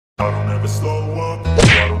I don't ever slow up, no,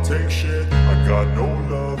 I don't take shit. I got no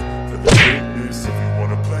love for the fakeness. If you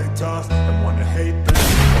wanna play tough and wanna hate this,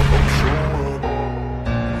 I'll go show up.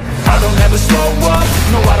 I don't ever slow up,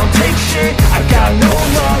 no I don't take shit. I got no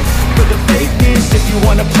love for the fakeness. If you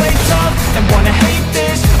wanna play tough and wanna hate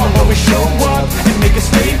this, I'll always show up and make a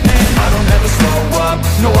statement. I don't ever slow up,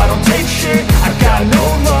 no I don't take shit. I got no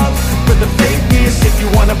love for the fakeness. If you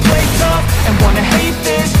wanna play tough and wanna hate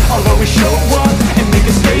this, I'll always show up and make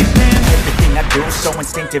a statement. Everything I do so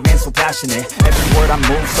instinctive and so passionate. Every word I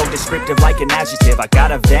move so descriptive like an adjective. I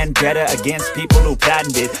got a vendetta against people who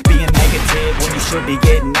patented being negative when you should be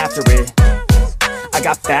getting after it. I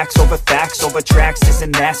got facts over tracks, this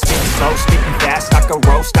and that. Spitting slow, speaking fast, I could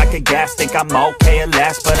roast, I could gas. Think I'm okay at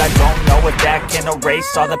last, but I don't know if that can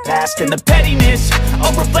erase all the past. And the pettiness, a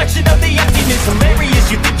reflection of the emptiness. Hilarious,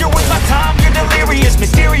 you think you're worth my time, you're delirious.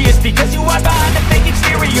 Mysterious, because you hide behind a fake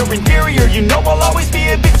exterior. Inferior, you know I'll always be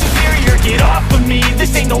a bit superior. Get off of me,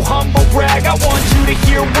 this ain't no humble brag. I want you to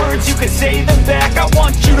hear words, you can say them back. I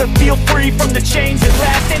want you to feel free from the chains at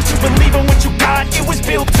last, and to believe in what you got, it was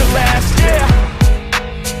built to last, yeah.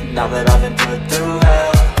 Now that I've been put through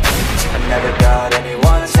hell, I never got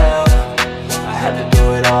anyone's help. I had to do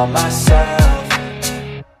it all myself.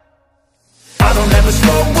 I don't ever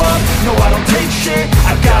slow up, no I don't take shit.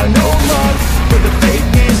 I got no love for the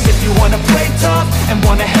fakeness. If you wanna play tough and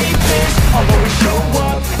wanna hate this, I'll always show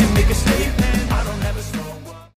up and make a statement.